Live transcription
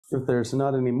If there's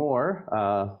not any more,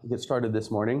 we'll get started this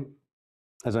morning.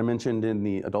 As I mentioned in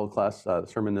the adult class,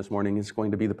 sermon this morning is going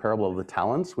to be the parable of the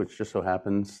talents, which just so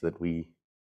happens that we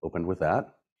opened with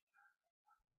that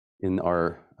in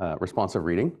our responsive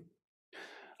reading.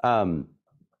 The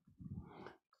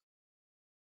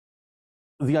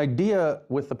idea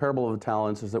with the parable of the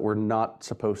talents is that we're not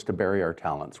supposed to bury our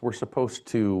talents. We're supposed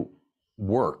to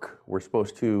work. We're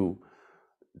supposed to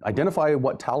identify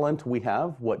what talent we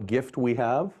have, what gift we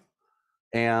have,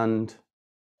 and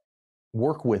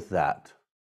work with that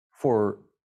for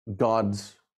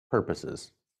God's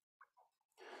purposes.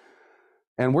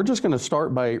 And we're just going to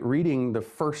start by reading the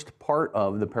first part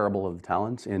of the parable of the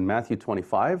talents in Matthew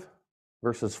 25,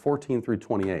 verses 14 through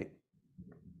 28.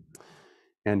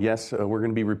 And yes, we're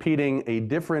going to be repeating a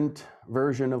different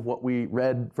version of what we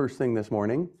read first thing this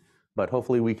morning, but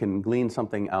hopefully we can glean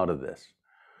something out of this.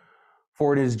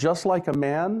 For it is just like a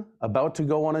man about to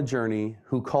go on a journey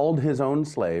who called his own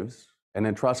slaves and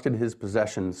entrusted his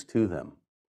possessions to them.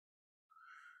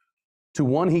 To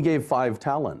one he gave 5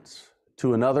 talents,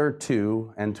 to another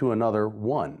 2, and to another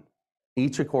 1,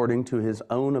 each according to his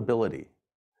own ability.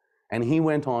 And he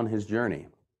went on his journey.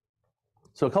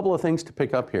 So a couple of things to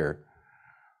pick up here.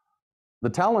 The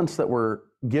talents that were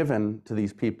given to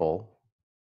these people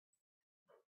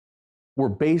were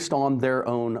based on their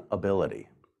own ability.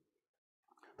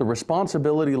 The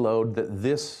responsibility load that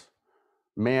this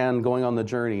man going on the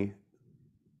journey,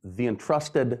 the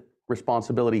entrusted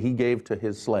responsibility he gave to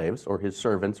his slaves or his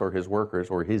servants or his workers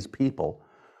or his people,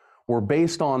 were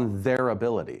based on their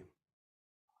ability.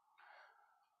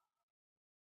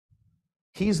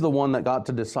 He's the one that got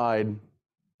to decide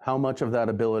how much of that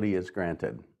ability is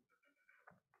granted.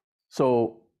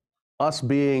 So us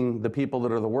being the people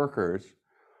that are the workers,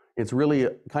 it's really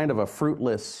kind of a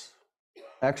fruitless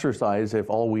exercise if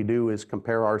all we do is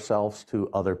compare ourselves to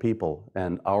other people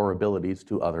and our abilities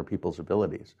to other people's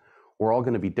abilities. We're all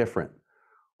going to be different.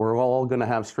 We're all going to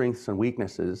have strengths and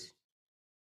weaknesses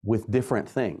with different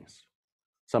things.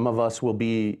 Some of us will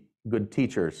be good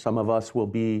teachers. Some of us will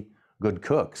be good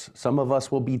cooks. Some of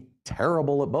us will be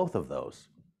terrible at both of those.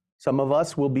 Some of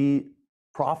us will be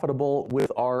profitable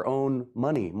with our own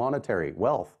money, monetary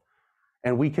wealth.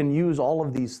 And we can use all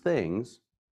of these things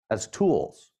as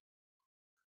tools.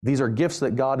 These are gifts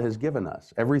that God has given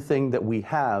us. Everything that we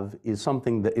have is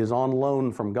something that is on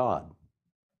loan from God.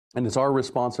 And it's our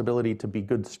responsibility to be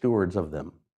good stewards of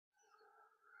them.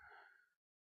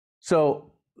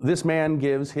 So this man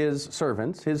gives his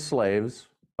servants, his slaves,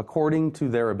 according to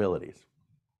their abilities.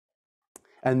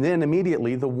 And then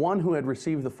immediately, the one who had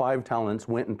received the 5 talents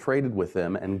went and traded with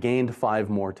them and gained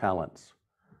 5 more talents.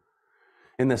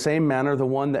 In the same manner, the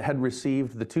one that had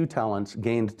received the 2 talents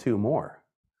gained 2 more.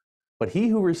 But he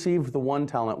who received the 1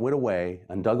 talent went away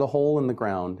and dug a hole in the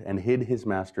ground and hid his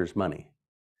master's money.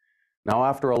 Now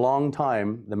after a long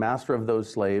time, the master of those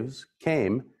slaves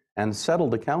came and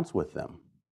settled accounts with them.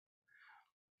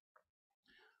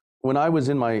 When I was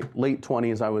in my late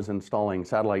 20s, I was installing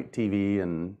satellite TV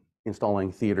and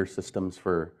installing theater systems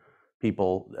for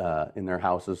people in their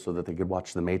houses so that they could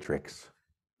watch The Matrix.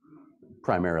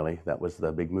 Primarily, that was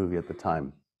the big movie at the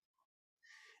time.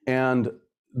 And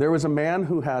there was a man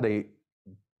who had a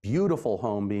beautiful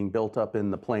home being built up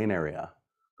in the Plain area,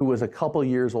 who was a couple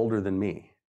years older than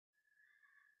me.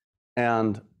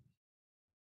 And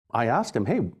I asked him,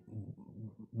 hey,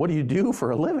 what do you do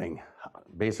for a living?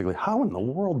 Basically, how in the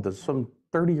world does some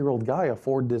 30-year-old guy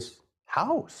afford this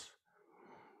house?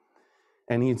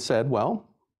 And he said, well,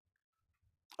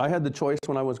 I had the choice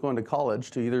when I was going to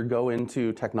college to either go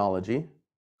into technology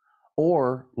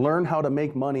or learn how to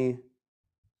make money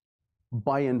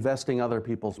by investing other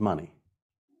people's money.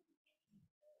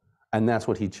 And that's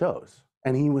what he chose.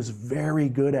 And he was very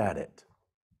good at it.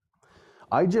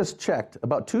 I just checked,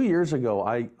 about 2 years ago,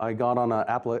 I got on an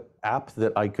app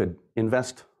that I could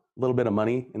invest a little bit of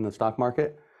money in the stock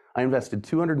market. I invested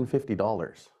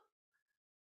 $250.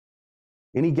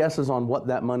 Any guesses on what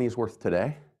that money is worth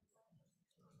today?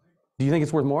 Do you think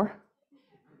it's worth more?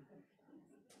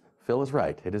 Phil is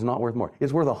right. It is not worth more.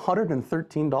 It's worth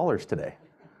 $113 today.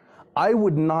 I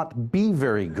would not be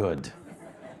very good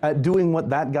at doing what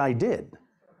that guy did.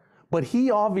 But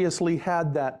he obviously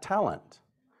had that talent.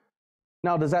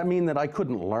 Now, does that mean that I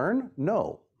couldn't learn?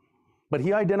 No. But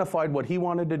he identified what he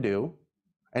wanted to do,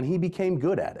 and he became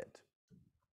good at it.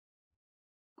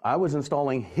 I was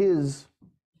installing his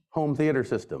home theater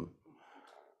system.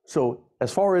 So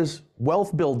as far as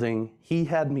wealth building, he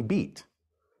had me beat.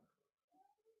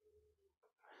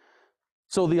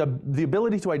 So the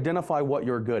ability to identify what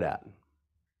you're good at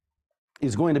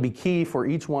is going to be key for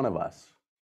each one of us.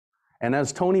 And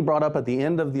as Tony brought up at the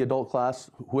end of the adult class,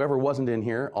 whoever wasn't in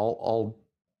here, I'll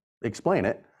explain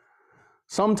it.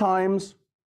 Sometimes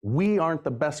we aren't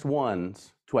the best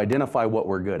ones to identify what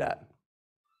we're good at.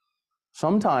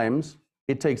 Sometimes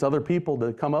it takes other people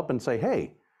to come up and say,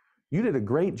 hey, you did a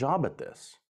great job at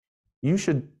this. You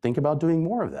should think about doing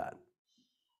more of that.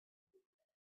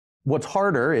 What's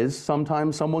harder is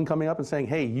sometimes someone coming up and saying,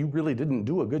 hey, you really didn't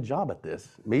do a good job at this.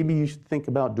 Maybe you should think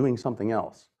about doing something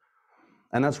else.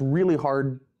 And that's really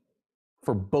hard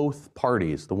for both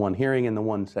parties, the one hearing and the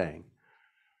one saying.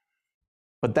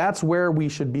 But that's where we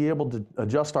should be able to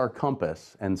adjust our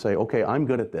compass and say, okay, I'm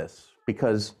good at this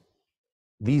because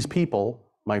these people,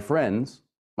 my friends,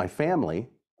 my family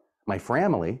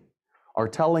are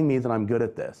telling me that I'm good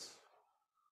at this.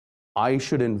 I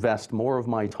should invest more of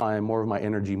my time, more of my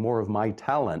energy, more of my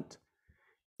talent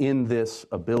in this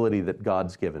ability that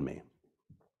God's given me.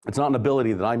 It's not an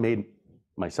ability that I made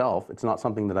myself. It's not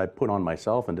something that I put on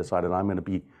myself and decided I'm going to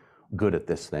be good at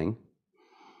this thing.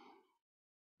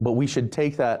 But we should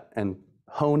take that and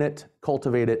hone it,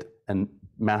 cultivate it, and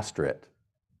master it.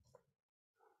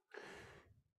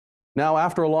 Now,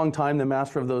 after a long time, the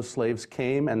master of those slaves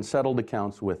came and settled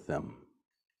accounts with them.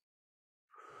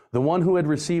 The one who had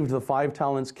received the 5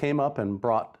 talents came up and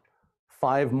brought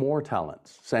 5 more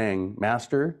talents, saying,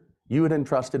 Master, you had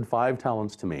entrusted 5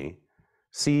 talents to me.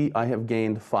 See, I have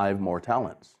gained 5 more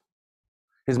talents.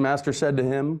 His master said to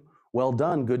him, Well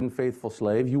done, good and faithful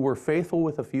slave. You were faithful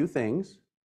with a few things.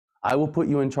 I will put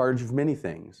you in charge of many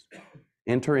things.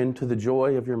 Enter into the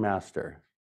joy of your master.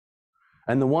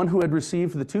 And the one who had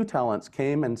received the 2 talents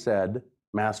came and said,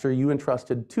 Master, you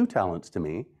entrusted 2 talents to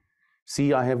me.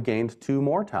 See, I have gained 2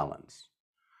 more talents.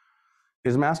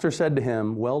 His master said to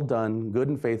him, Well done, good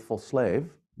and faithful slave.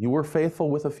 You were faithful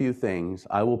with a few things.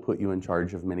 I will put you in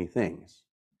charge of many things.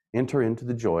 Enter into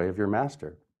the joy of your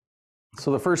master.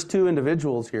 So the first 2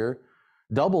 individuals here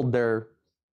doubled their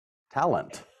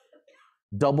talent,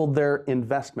 doubled their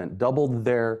investment, doubled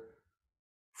their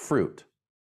fruit.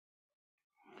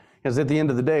 Because at the end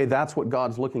of the day, that's what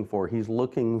God's looking for. He's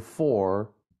looking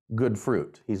for good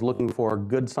fruit. He's looking for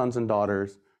good sons and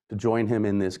daughters to join him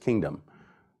in this kingdom.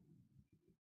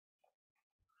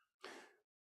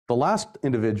 The last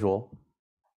individual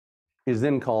is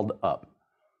then called up.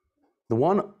 The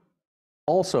one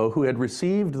also who had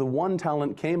received the 1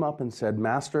 talent came up and said,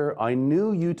 Master, I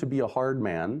knew you to be a hard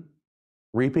man,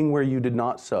 reaping where you did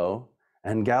not sow,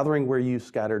 and gathering where you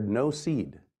scattered no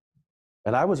seed.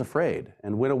 And I was afraid,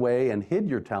 and went away and hid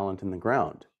your talent in the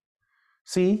ground.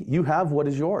 See, you have what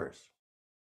is yours.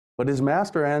 But his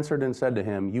master answered and said to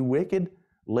him, You wicked,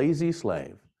 lazy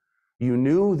slave, you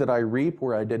knew that I reap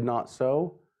where I did not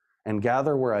sow, and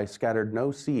gather where I scattered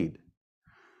no seed.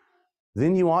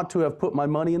 Then you ought to have put my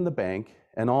money in the bank,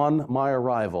 and on my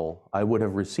arrival I would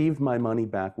have received my money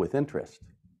back with interest.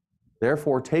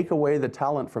 Therefore take away the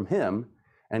talent from him,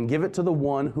 and give it to the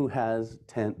one who has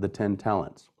the 10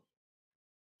 talents.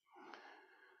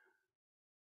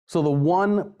 So the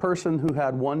one person who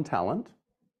had 1 talent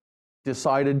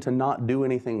decided to not do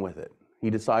anything with it. He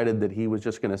decided that he was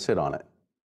just going to sit on it.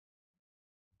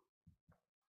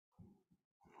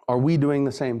 Are we doing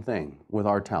the same thing with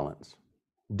our talents?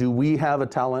 Do we have a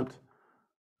talent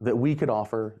that we could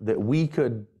offer, that we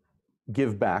could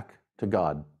give back to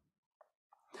God,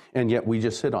 and yet we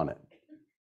just sit on it?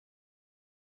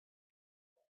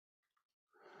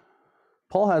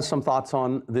 Paul has some thoughts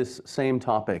on this same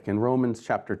topic in Romans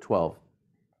chapter 12,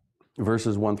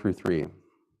 verses 1 through 3.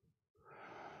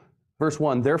 Verse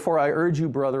 1, Therefore I urge you,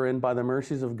 brethren, by the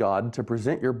mercies of God, to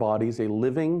present your bodies a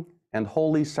living and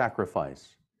holy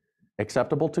sacrifice,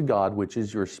 acceptable to God, which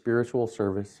is your spiritual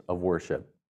service of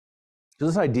worship. So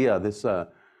this idea,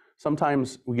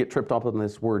 sometimes we get tripped up on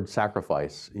this word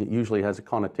sacrifice. It usually has a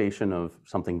connotation of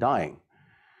something dying.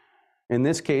 In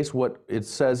this case, what it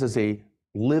says is a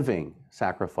living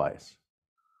sacrifice.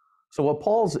 So what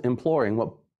Paul's imploring,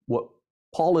 what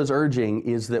Paul is urging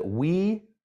is that we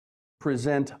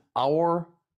present our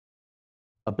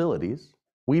abilities,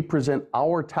 we present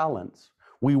our talents,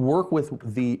 we work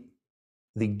with the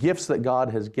gifts that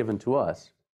God has given to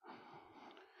us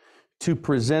to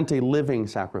present a living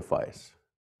sacrifice.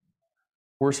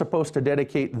 We're supposed to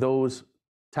dedicate those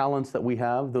talents that we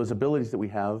have, those abilities that we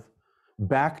have,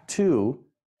 back to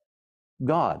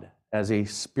God as a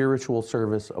spiritual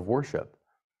service of worship.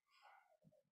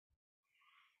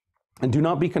 And do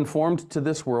not be conformed to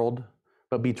this world,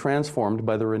 but be transformed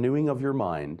by the renewing of your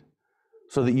mind,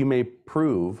 so that you may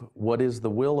prove what is the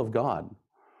will of God,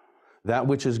 that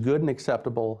which is good and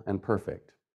acceptable and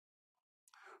perfect.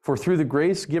 For through the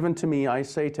grace given to me, I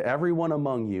say to everyone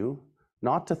among you,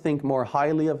 not to think more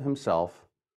highly of himself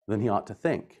than he ought to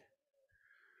think,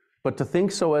 but to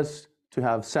think so as to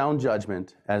have sound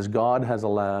judgment as God has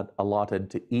allotted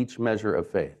to each measure of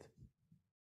faith.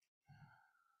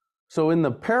 So in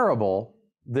the parable,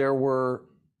 there were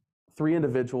 3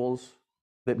 individuals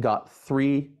that got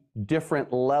 3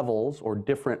 different levels or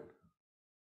different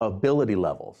ability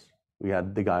levels. We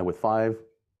had the guy with 5,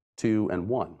 2, and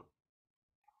 1.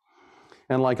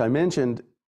 And like I mentioned,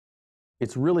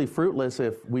 it's really fruitless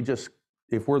if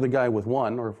we're the guy with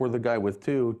 1 or if we're the guy with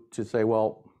 2 to say,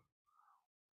 well,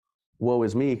 woe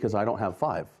is me because I don't have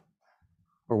 5,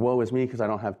 or woe is me because I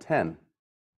don't have 10.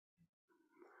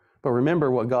 But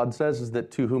remember, what God says is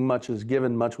that to whom much is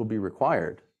given, much will be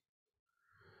required.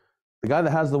 The guy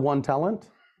that has the 1 talent,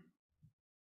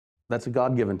 that's a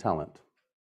God-given talent.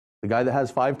 The guy that has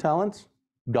 5 talents,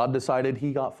 God decided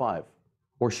he got 5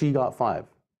 or she got 5.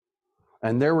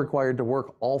 And they're required to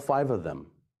work all 5 of them.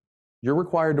 You're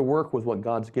required to work with what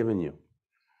God's given you.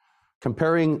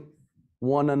 Comparing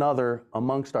one another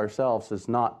amongst ourselves is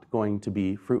not going to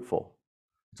be fruitful.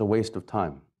 It's a waste of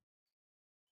time.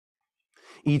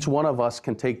 Each one of us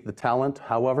can take the talent,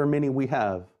 however many we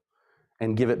have,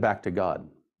 and give it back to God.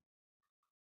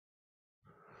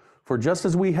 For just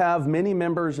as we have many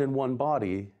members in one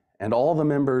body, and all the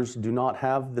members do not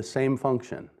have the same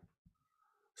function,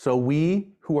 so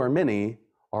we, who are many,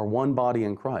 are one body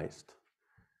in Christ,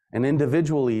 and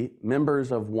individually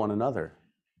members of one another.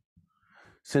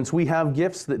 Since we have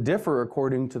gifts that differ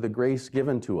according to the grace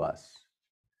given to us,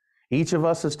 each of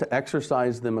us is to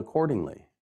exercise them accordingly.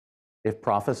 If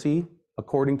prophecy,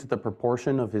 according to the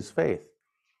proportion of his faith.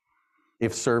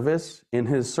 If service, in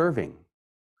his serving.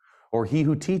 Or he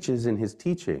who teaches, in his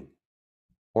teaching.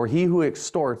 Or he who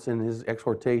exhorts, in his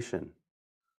exhortation.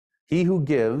 He who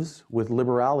gives, with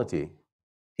liberality.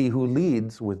 He who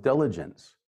leads, with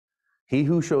diligence. He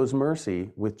who shows mercy,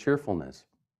 with cheerfulness.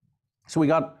 So we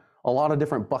got a lot of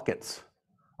different buckets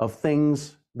of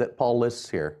things that Paul lists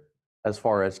here as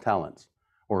far as talents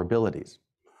or abilities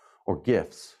or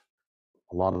gifts.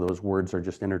 A lot of those words are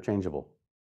just interchangeable.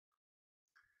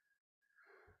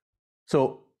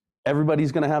 So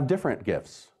everybody's going to have different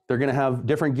gifts. They're going to have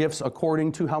different gifts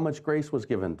according to how much grace was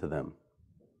given to them,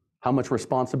 how much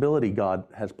responsibility God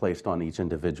has placed on each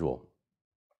individual.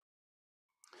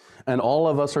 And all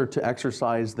of us are to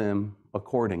exercise them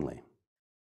accordingly.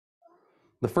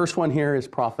 The first one here is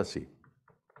prophecy.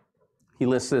 He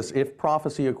lists this, if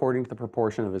prophecy according to the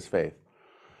proportion of his faith.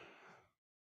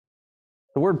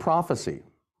 The word prophecy,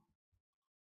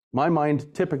 my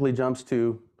mind typically jumps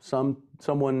to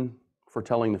someone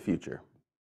foretelling the future.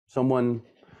 Someone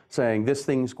saying, this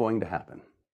thing's going to happen.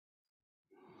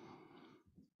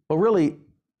 But really,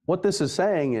 what this is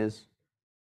saying is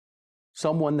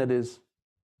someone that is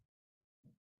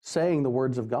saying the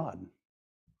words of God.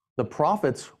 The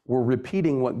prophets were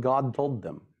repeating what God told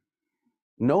them.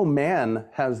 No man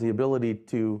has the ability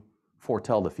to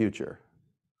foretell the future.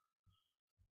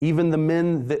 Even the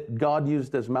men that God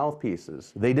used as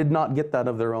mouthpieces, they did not get that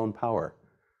of their own power.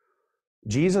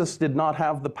 Jesus did not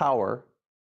have the power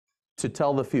to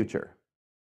tell the future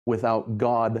without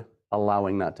God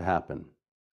allowing that to happen.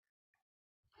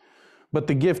 But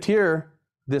the gift here,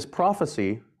 this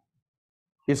prophecy,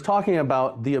 is talking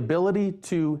about the ability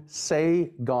to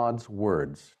say God's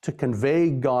words, to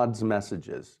convey God's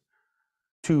messages,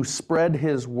 to spread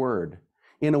his word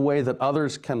in a way that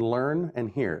others can learn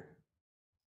and hear.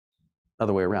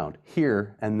 Other way around,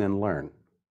 hear and then learn.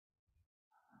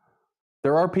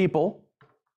 There are people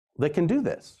that can do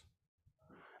this.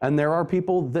 And there are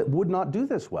people that would not do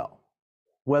this well,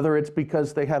 whether it's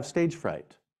because they have stage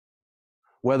fright,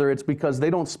 whether it's because they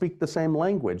don't speak the same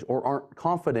language or aren't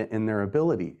confident in their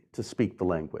ability to speak the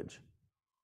language.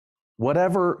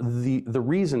 Whatever the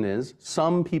reason is,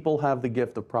 some people have the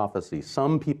gift of prophecy.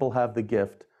 Some people have the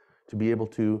gift to be able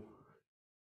to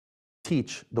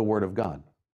teach the Word of God.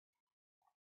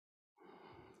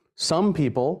 Some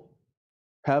people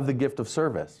have the gift of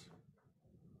service.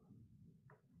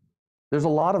 There's a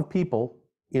lot of people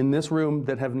in this room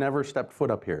that have never stepped foot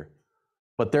up here,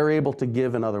 but they're able to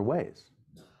give in other ways.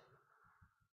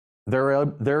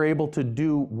 They're able to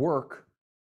do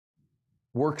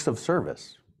works of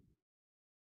service.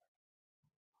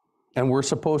 And we're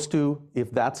supposed to,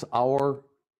 if that's our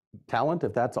talent,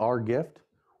 if that's our gift,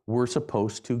 we're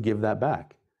supposed to give that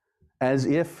back as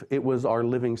if it was our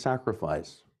living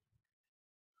sacrifice.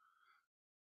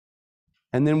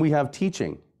 And then we have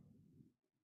teaching.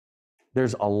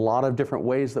 There's a lot of different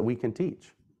ways that we can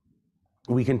teach.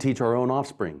 We can teach our own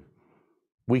offspring.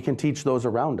 We can teach those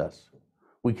around us.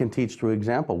 We can teach through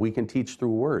example. We can teach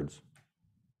through words.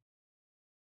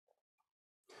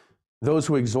 Those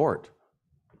who exhort.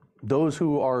 those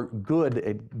who are good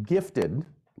at gifted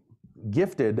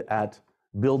at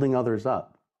building others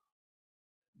up.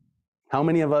 How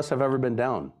many of us have ever been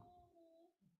down?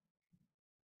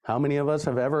 How many of us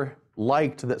have ever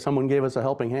liked that someone gave us a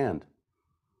helping hand?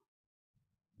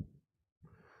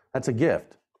 That's a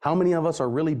gift. How many of us are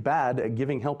really bad at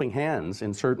giving helping hands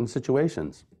in certain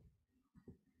situations?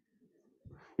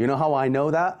 You know how I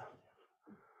know that?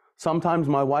 Sometimes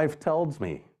my wife tells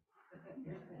me,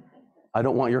 I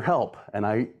don't want your help. And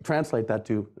I translate that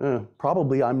to,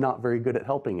 probably I'm not very good at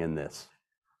helping in this.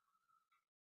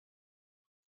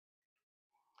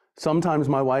 Sometimes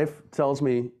my wife tells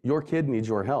me, your kid needs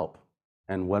your help.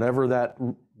 And whatever that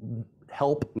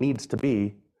help needs to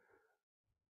be,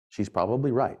 she's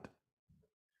probably right.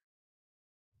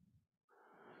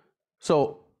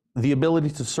 So the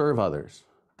ability to serve others,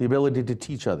 the ability to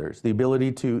teach others, the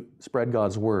ability to spread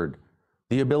God's word,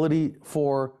 the ability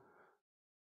for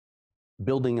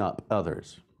building up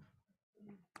others.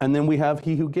 And then we have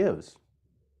he who gives.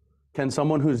 Can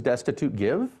someone who's destitute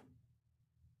give?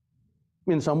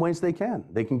 In some ways they can.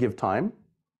 They can give time.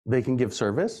 They can give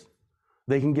service.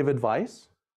 They can give advice.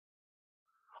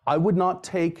 I would not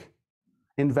take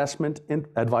investment in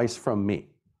advice from me.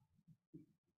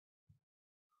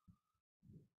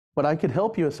 But I could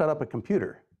help you set up a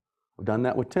computer. I've done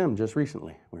that with Tim just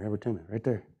recently. Wherever Tim is, right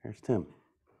there. There's Tim.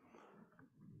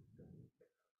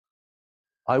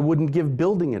 I wouldn't give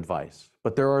building advice,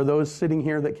 but there are those sitting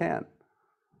here that can.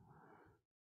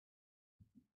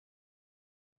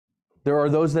 There are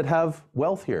those that have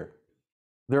wealth here.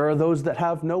 There are those that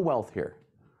have no wealth here.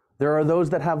 There are those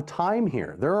that have time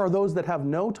here. There are those that have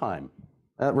no time.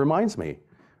 That reminds me,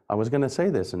 I was going to say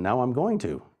this, and now I'm going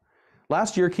to.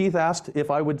 Last year, Keith asked if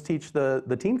I would teach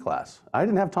the teen class. I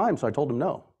didn't have time, so I told him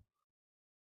no.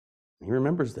 He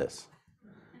remembers this.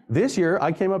 This year,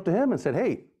 I came up to him and said,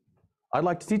 hey, I'd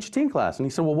like to teach a teen class. And he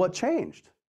said, well, what changed?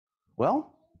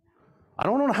 Well, I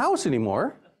don't own a house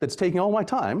anymore that's taking all my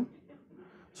time.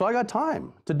 So I got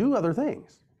time to do other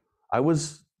things. I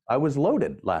was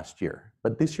loaded last year,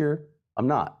 but this year I'm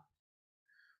not.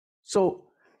 So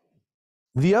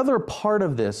the other part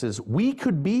of this is we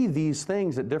could be these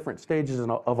things at different stages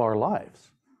of our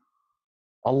lives.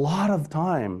 A lot of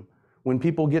time when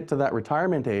people get to that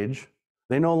retirement age,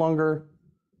 they no longer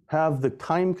have the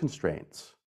time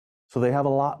constraints. So they have a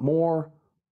lot more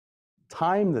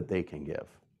time that they can give.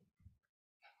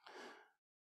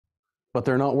 But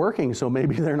they're not working, so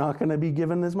maybe they're not going to be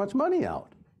given as much money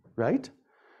out, right?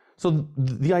 So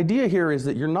the idea here is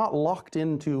that you're not locked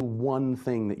into one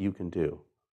thing that you can do.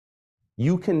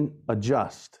 You can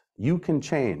adjust, you can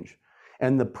change.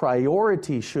 And the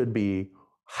priority should be,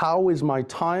 how is my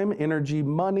time, energy,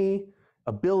 money,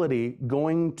 ability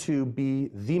going to be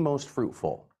the most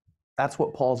fruitful? That's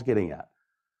what Paul's getting at.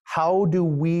 How do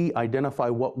we identify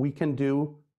what we can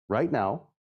do right now,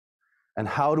 and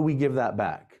how do we give that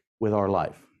back with our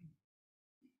life?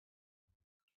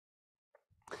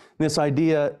 This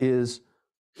idea is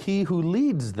he who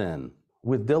leads then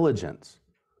with diligence.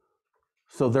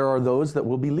 So there are those that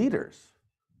will be leaders.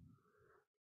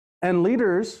 And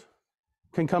leaders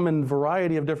can come in a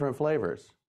variety of different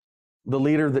flavors. The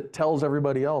leader that tells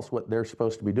everybody else what they're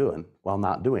supposed to be doing while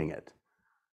not doing it.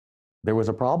 There was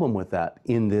a problem with that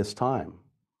in this time.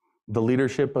 The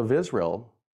leadership of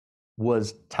Israel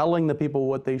was telling the people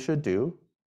what they should do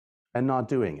and not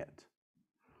doing it.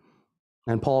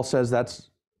 And Paul says that's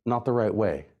not the right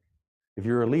way. If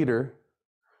you're a leader,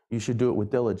 you should do it with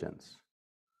diligence.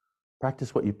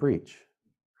 Practice what you preach.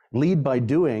 Lead by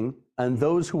doing, and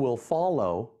those who will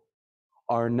follow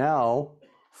are now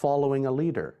following a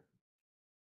leader.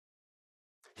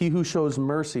 He who shows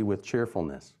mercy with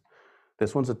cheerfulness.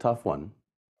 This one's a tough one.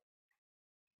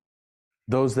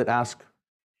 Those that ask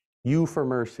you for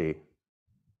mercy,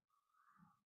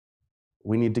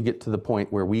 we need to get to the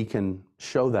point where we can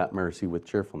show that mercy with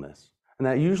cheerfulness. And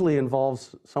that usually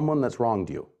involves someone that's wronged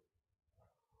you.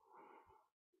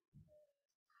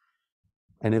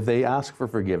 And if they ask for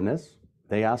forgiveness,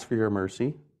 they ask for your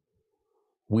mercy,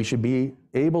 we should be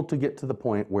able to get to the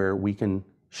point where we can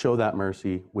show that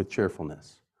mercy with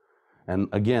cheerfulness. And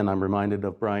again, I'm reminded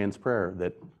of Brian's prayer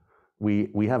that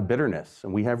we have bitterness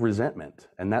and we have resentment,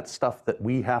 and that's stuff that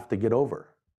we have to get over.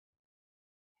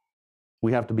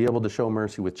 We have to be able to show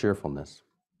mercy with cheerfulness.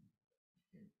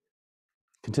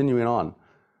 Continuing on,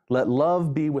 let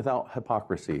love be without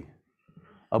hypocrisy.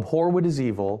 Abhor what is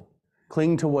evil,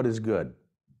 cling to what is good.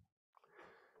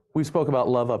 We spoke about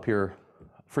love up here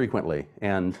frequently,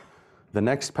 and the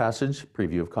next passage,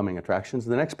 preview of coming attractions,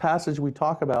 the next passage we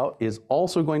talk about is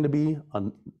also going to be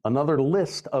another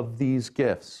list of these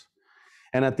gifts.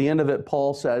 And at the end of it,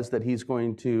 Paul says that he's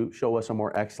going to show us a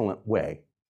more excellent way.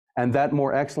 And that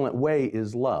more excellent way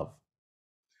is love.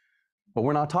 But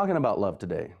we're not talking about love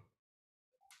today.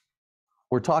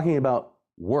 We're talking about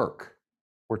work.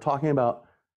 We're talking about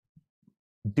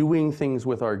doing things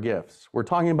with our gifts. We're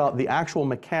talking about the actual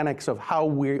mechanics of how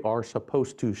we are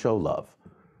supposed to show love,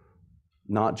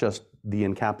 not just the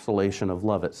encapsulation of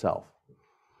love itself.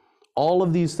 All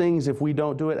of these things, if we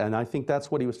don't do it, and I think that's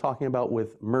what he was talking about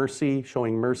with mercy,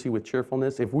 showing mercy with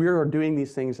cheerfulness, if we are doing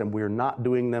these things and we're not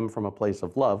doing them from a place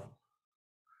of love,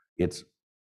 it's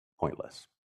pointless.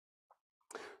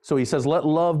 So he says, let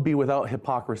love be without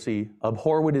hypocrisy,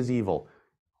 abhor what is evil,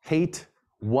 hate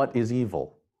what is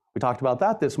evil. We talked about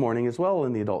that this morning as well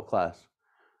in the adult class.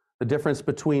 The difference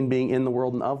between being in the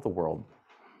world and of the world.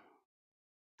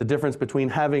 The difference between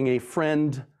having a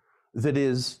friend that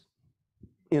is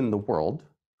in the world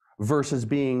versus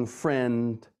being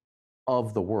friend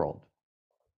of the world.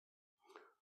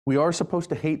 We are supposed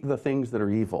to hate the things that are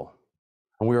evil,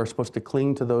 and we are supposed to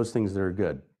cling to those things that are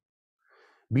good.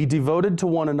 Be devoted to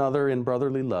one another in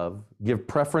brotherly love. Give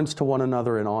preference to one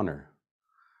another in honor.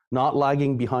 Not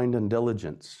lagging behind in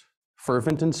diligence.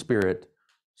 Fervent in spirit,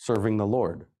 serving the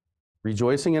Lord.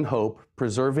 Rejoicing in hope,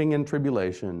 persevering in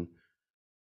tribulation.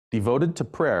 Devoted to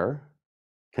prayer.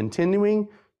 Continuing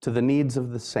to the needs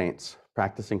of the saints.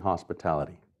 Practicing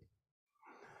hospitality.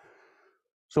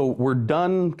 So we're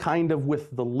done kind of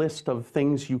with the list of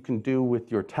things you can do with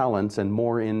your talents and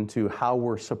more into how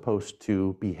we're supposed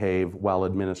to behave while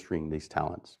administering these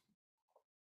talents.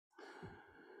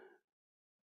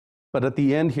 But at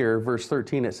the end here, verse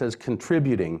 13, it says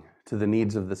contributing to the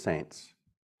needs of the saints.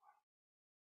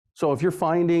 So if you're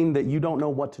finding that you don't know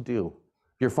what to do,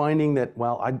 you're finding that,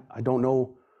 well, I don't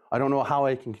know how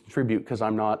I can contribute because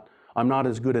I'm not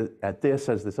as good at this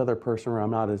as this other person, or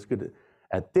I'm not as good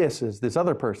at this as this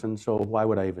other person, so why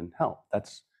would I even help?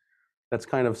 That's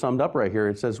kind of summed up right here.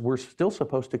 It says we're still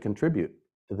supposed to contribute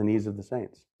to the needs of the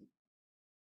saints.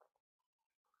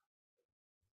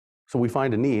 So we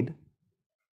find a need,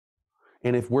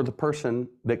 and if we're the person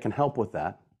that can help with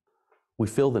that, we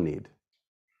fill the need.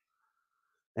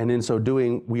 And in so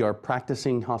doing, we are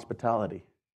practicing hospitality.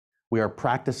 We are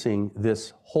practicing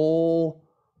this whole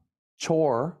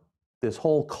chore, this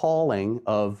whole calling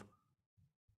of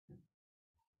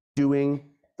doing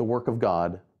the work of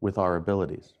God with our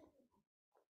abilities.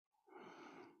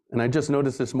 And I just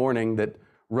noticed this morning that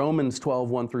Romans 12,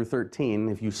 1 through 13,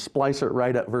 if you splice it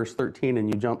right at verse 13 and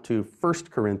you jump to 1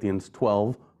 Corinthians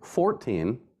 12,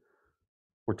 14,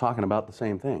 we're talking about the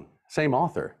same thing, same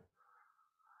author.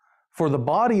 For the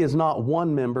body is not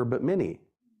one member, but many.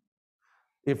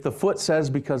 If the foot says,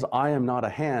 because I am not a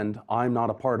hand, I'm not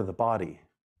a part of the body,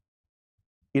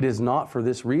 it is not for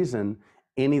this reason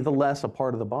any the less a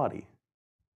part of the body.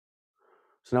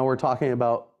 So now we're talking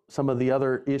about some of the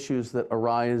other issues that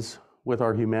arise with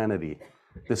our humanity,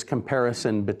 this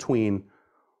comparison between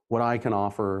what I can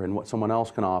offer and what someone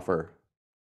else can offer.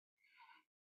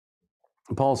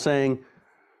 And Paul's saying,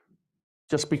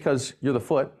 just because you're the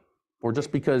foot, or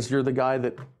just because you're the guy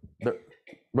that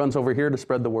runs over here to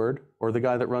spread the word, or the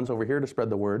guy that runs over here to spread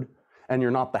the word, and you're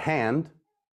not the hand,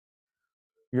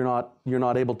 you're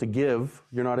not able to give,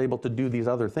 you're not able to do these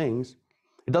other things,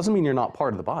 it doesn't mean you're not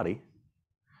part of the body.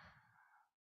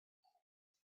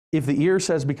 If the ear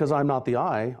says, because I'm not the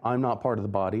eye, I'm not part of the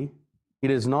body,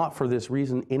 it is not for this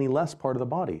reason any less part of the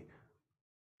body.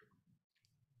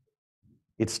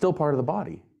 It's still part of the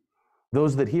body.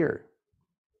 Those that hear,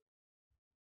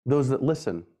 those that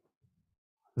listen,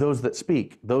 those that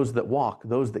speak, those that walk,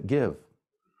 those that give.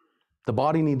 The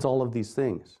body needs all of these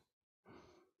things.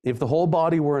 If the whole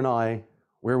body were an eye,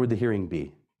 where would the hearing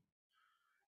be?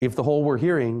 If the whole were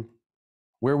hearing,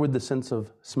 where would the sense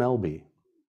of smell be?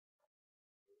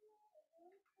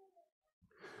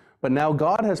 But now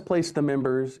God has placed the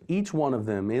members, each one of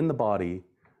them, in the body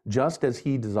just as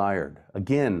he desired.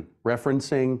 Again,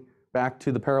 referencing back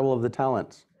to the parable of the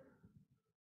talents.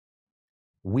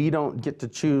 We don't get to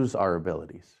choose our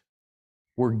abilities.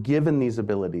 We're given these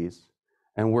abilities,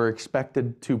 and we're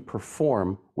expected to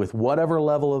perform with whatever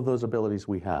level of those abilities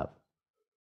we have.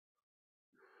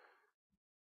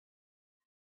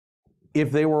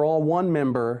 If they were all one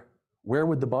member, where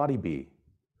would the body be?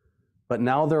 But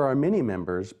now there are many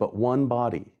members, but one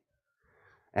body.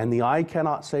 And the eye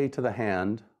cannot say to the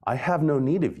hand, I have no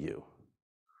need of you.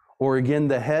 Or again,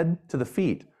 the head to the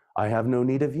feet, I have no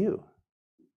need of you.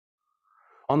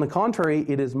 On the contrary,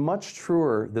 it is much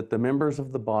truer that the members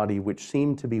of the body which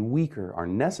seem to be weaker are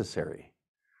necessary,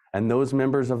 and those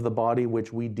members of the body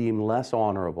which we deem less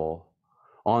honorable,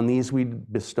 on these we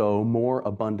bestow more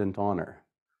abundant honor.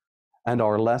 and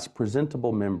our less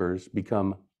presentable members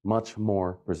become much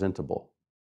more presentable.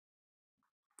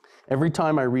 Every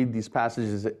time I read these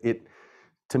passages,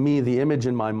 to me, the image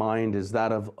in my mind is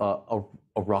that of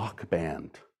a rock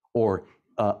band or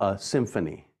a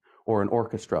symphony or an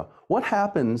orchestra. What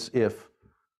happens if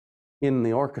in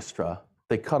the orchestra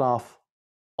they cut off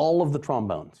all of the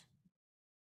trombones?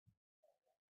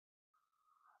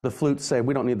 The flutes say,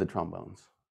 we don't need the trombones.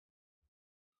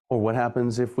 Or what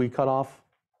happens if we cut off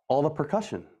all the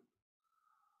percussion?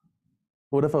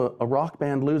 What if a rock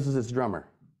band loses its drummer?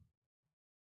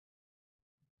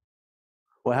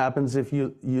 What happens if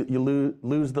you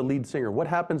lose the lead singer? What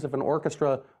happens if an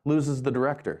orchestra loses the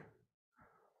director?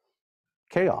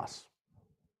 Chaos.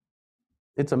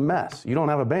 It's a mess. You don't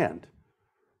have a band.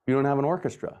 You don't have an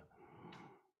orchestra.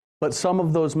 But some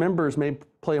of those members may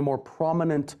play a more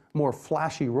prominent, more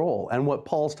flashy role. And what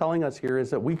Paul's telling us here is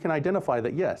that we can identify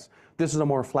that, yes, this is a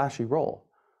more flashy role.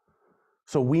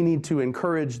 So we need to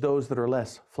encourage those that are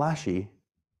less flashy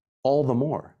all the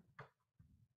more.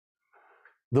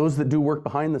 Those that do work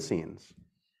behind the scenes.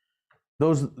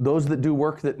 Those that do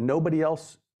work that nobody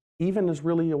else even is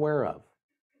really aware of.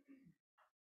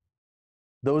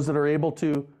 Those that are able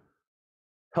to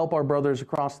help our brothers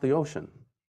across the ocean.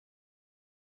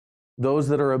 Those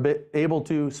that are able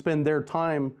to spend their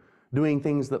time doing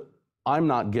things that I'm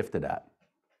not gifted at.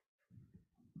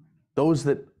 Those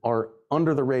that are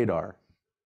under the radar.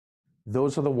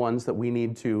 Those are the ones that we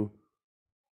need to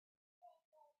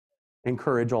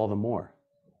encourage all the more.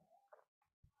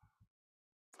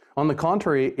 On the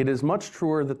contrary, it is much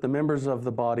truer that the members of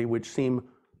the body which seem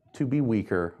to be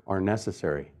weaker are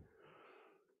necessary.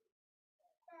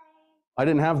 I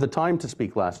didn't have the time to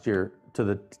speak last year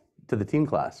to the teen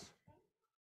class.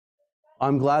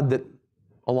 I'm glad that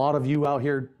a lot of you out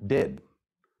here did,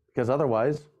 because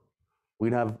otherwise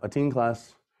we'd have a teen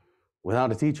class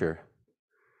without a teacher,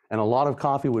 and a lot of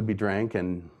coffee would be drank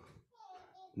and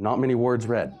not many words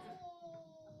read.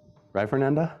 Right,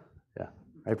 Fernanda? Yeah,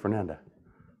 right, Fernanda.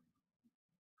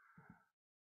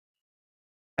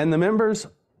 And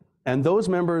those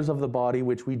members of the body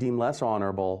which we deem less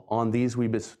honorable, on these we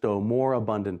bestow more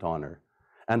abundant honor,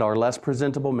 and our less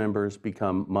presentable members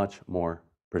become much more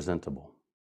presentable.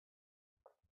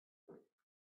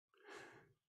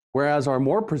 Whereas our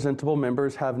more presentable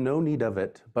members have no need of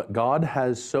it, but God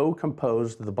has so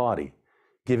composed the body,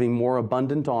 giving more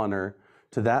abundant honor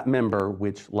to that member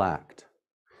which lacked,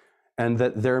 and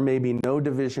that there may be no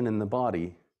division in the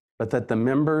body, but that the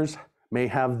members may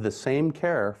have the same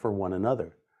care for one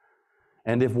another.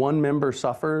 And if one member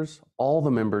suffers, all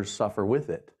the members suffer with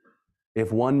it.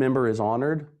 If one member is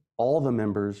honored, all the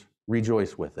members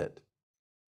rejoice with it.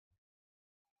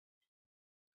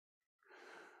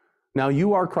 Now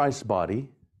you are Christ's body,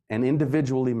 and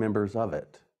individually members of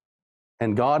it.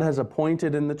 And God has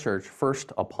appointed in the church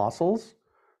first apostles,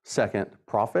 second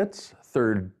prophets,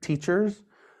 third teachers,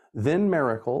 then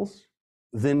miracles,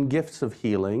 then gifts of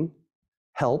healing,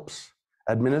 helps,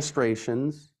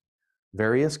 administrations,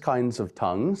 various kinds of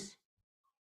tongues.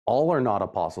 All are not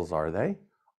apostles, are they?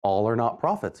 All are not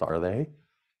prophets, are they?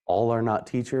 All are not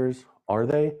teachers, are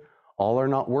they? All are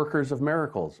not workers of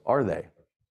miracles, are they?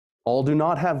 All do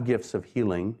not have gifts of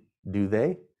healing, do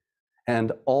they?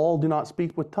 And all do not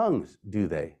speak with tongues, do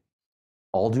they?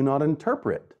 All do not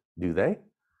interpret, do they?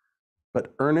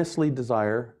 But earnestly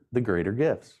desire the greater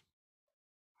gifts.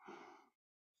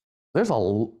 There's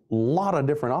a lot of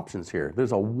different options here.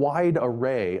 There's a wide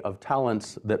array of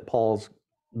talents that Paul's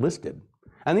listed.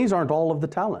 And these aren't all of the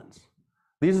talents.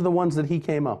 These are the ones that he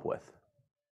came up with.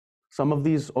 Some of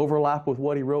these overlap with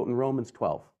what he wrote in Romans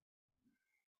 12.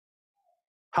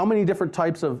 How many different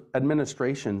types of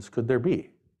administrations could there be?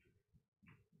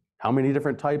 How many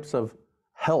different types of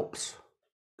helps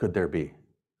could there be?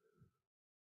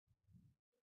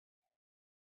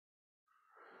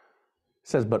 It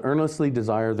says, but earnestly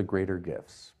desire the greater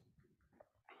gifts.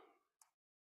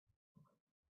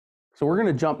 So we're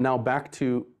going to jump now back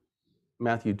to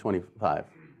Matthew 25,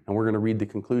 and we're going to read the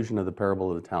conclusion of the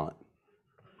parable of the talent.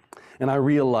 And I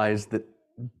realized that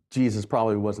Jesus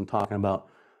probably wasn't talking about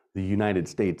the United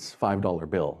States $5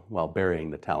 bill while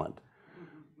burying the talent.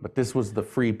 But this was the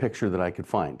free picture that I could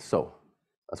find. So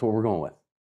that's what we're going with.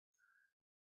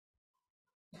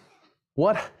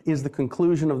 What is the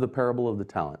conclusion of the parable of the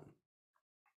talent?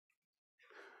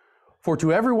 For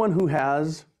to everyone who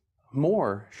has,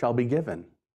 more shall be given,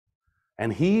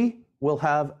 and he will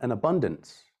have an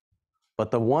abundance. But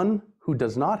the one who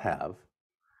does not have,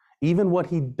 even what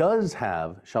he does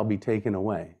have shall be taken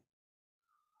away.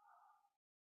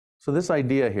 So this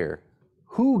idea here,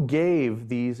 who gave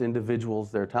these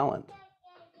individuals their talent?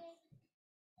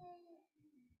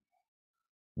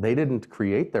 They didn't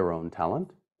create their own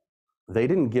talent. They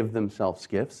didn't give themselves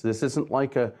gifts. This isn't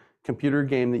like a computer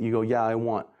game that you go, yeah, I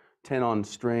want 10 on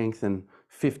strength and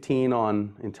 15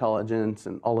 on intelligence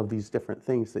and all of these different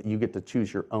things that you get to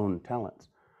choose your own talents.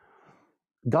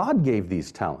 God gave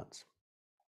these talents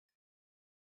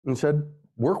and said,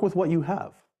 work with what you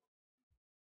have.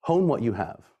 Hone what you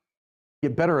have.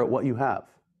 Get better at what you have.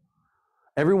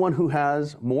 Everyone who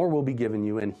has more will be given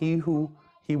you, and he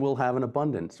will have an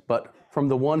abundance. But from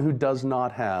the one who does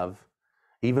not have,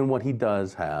 even what he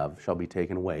does have shall be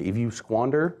taken away. If you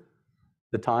squander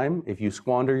the time, if you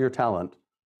squander your talent,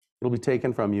 it'll be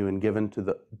taken from you and given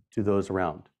to those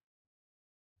around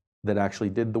that actually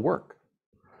did the work.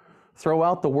 Throw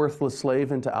out the worthless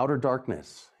slave into outer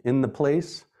darkness. In the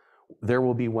place there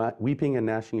will be weeping and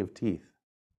gnashing of teeth.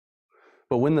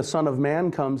 But when the Son of Man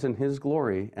comes in his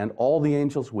glory and all the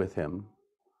angels with him,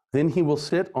 then he will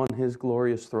sit on his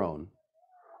glorious throne.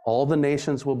 All the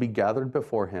nations will be gathered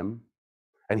before him,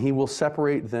 and he will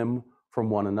separate them from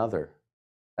one another,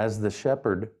 as the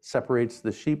shepherd separates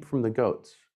the sheep from the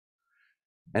goats.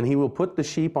 And he will put the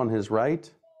sheep on his right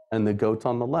and the goats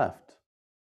on the left.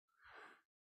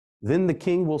 Then the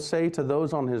king will say to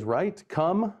those on his right,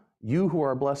 come, you who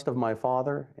are blessed of my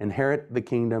Father, inherit the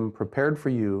kingdom prepared for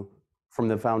you from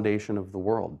the foundation of the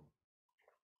world.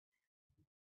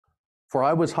 For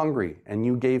I was hungry, and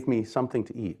you gave me something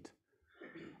to eat.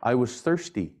 I was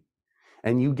thirsty,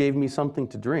 and you gave me something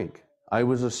to drink. I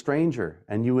was a stranger,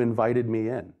 and you invited me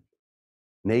in.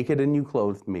 Naked, and you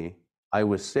clothed me. I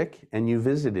was sick, and you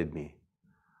visited me.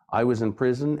 I was in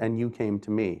prison, and you came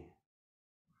to me.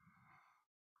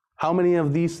 How many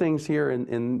of these things here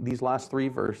in these last 3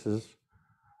 verses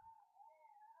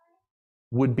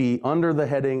would be under the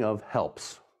heading of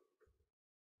helps?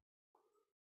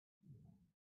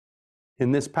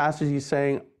 In this passage, he's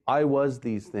saying, I was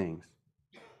these things.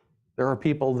 There are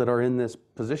people that are in this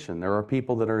position. There are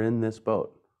people that are in this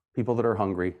boat. People that are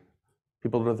hungry.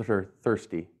 People that are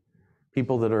thirsty.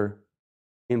 People that are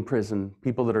in prison.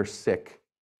 People that are sick.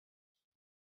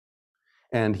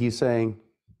 And he's saying,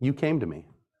 you came to me.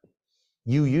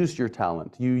 You used your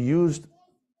talent. You used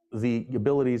the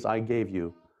abilities I gave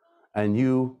you, and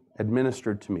you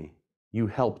administered to me. You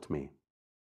helped me.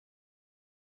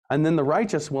 And then the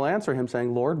righteous will answer him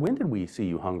saying, Lord, when did we see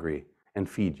you hungry and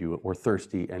feed you, or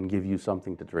thirsty and give you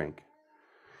something to drink?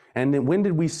 And then when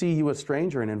did we see you a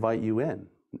stranger and invite you in,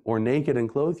 or naked and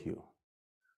clothe you?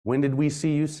 When did we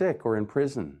see you sick or in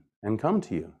prison and come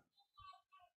to you?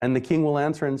 And the king will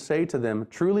answer and say to them,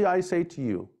 truly I say to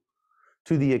you,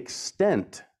 to the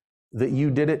extent that you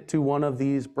did it to one of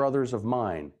these brothers of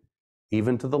mine,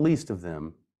 even to the least of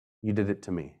them, you did it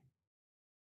to me.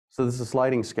 So this is a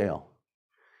sliding scale.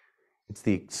 It's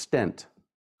the extent,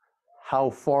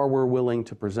 how far we're willing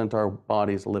to present our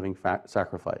bodies a living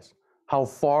sacrifice, how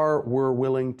far we're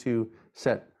willing to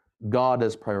set God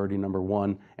as priority number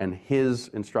 1 and his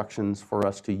instructions for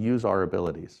us to use our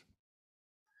abilities.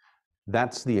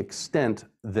 That's the extent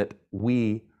that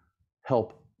we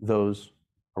help those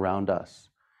around us.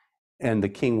 And the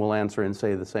king will answer and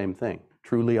say the same thing.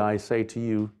 Truly I say to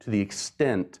you, to the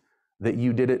extent that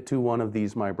you did it to one of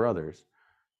these my brothers,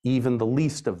 even the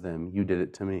least of them, you did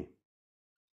it to me.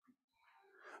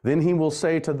 Then he will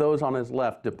say to those on his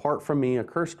left, depart from me,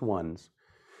 accursed ones,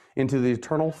 into the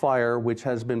eternal fire which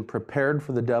has been prepared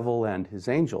for the devil and his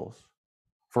angels.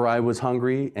 For I was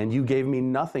hungry, and you gave me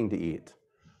nothing to eat.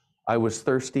 I was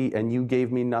thirsty, and you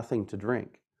gave me nothing to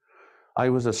drink. I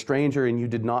was a stranger, and you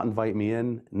did not invite me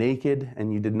in, naked,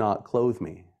 and you did not clothe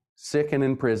me, sick and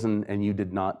in prison, and you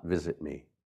did not visit me.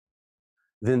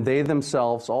 Then they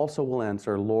themselves also will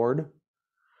answer, Lord,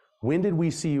 when did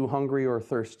we see you hungry or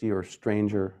thirsty or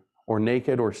stranger or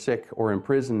naked or sick or in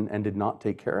prison and did not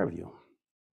take care of you?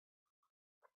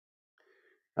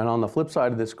 And on the flip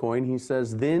side of this coin, he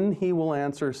says, then he will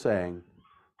answer saying,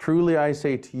 truly I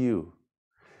say to you,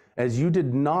 as you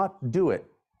did not do it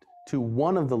to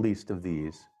one of the least of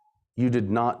these, you did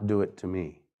not do it to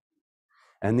me.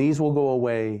 And these will go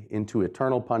away into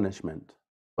eternal punishment,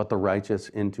 but the righteous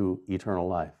into eternal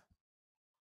life.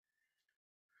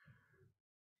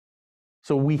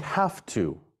 So we have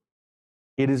to,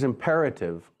 it is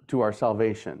imperative to our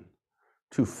salvation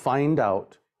to find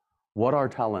out what our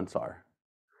talents are,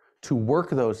 to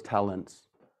work those talents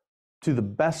to the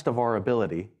best of our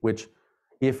ability, which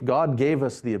if God gave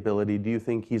us the ability, do you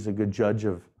think he's a good judge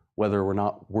of whether or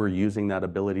not we're using that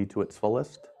ability to its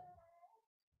fullest?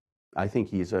 I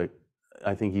think he's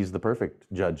the perfect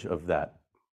judge of that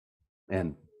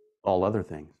and all other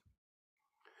things.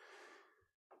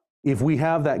 If we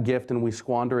have that gift and we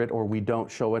squander it, or we don't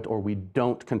show it, or we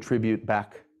don't contribute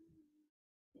back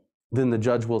then the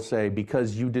judge will say,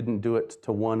 because you didn't do it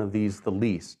to one of these, the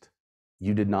least,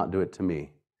 you did not do it to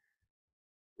me.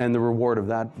 And the reward of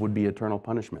that would be eternal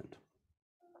punishment.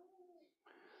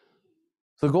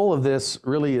 The goal of this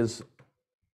really is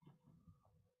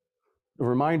a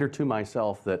reminder to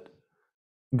myself that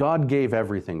God gave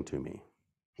everything to me.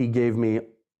 He gave me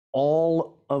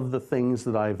all of the things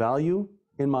that I value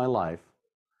in my life,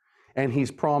 and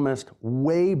He's promised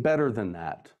way better than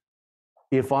that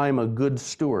if I'm a good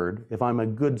steward, if I'm a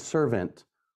good servant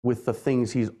with the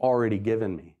things He's already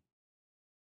given me.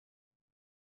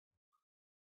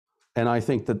 And I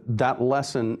think that that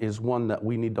lesson is one that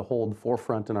we need to hold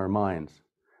forefront in our minds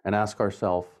and ask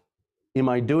ourselves, am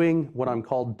I doing what I'm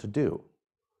called to do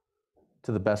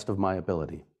to the best of my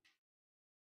ability?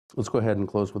 Let's go ahead and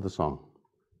close with a song.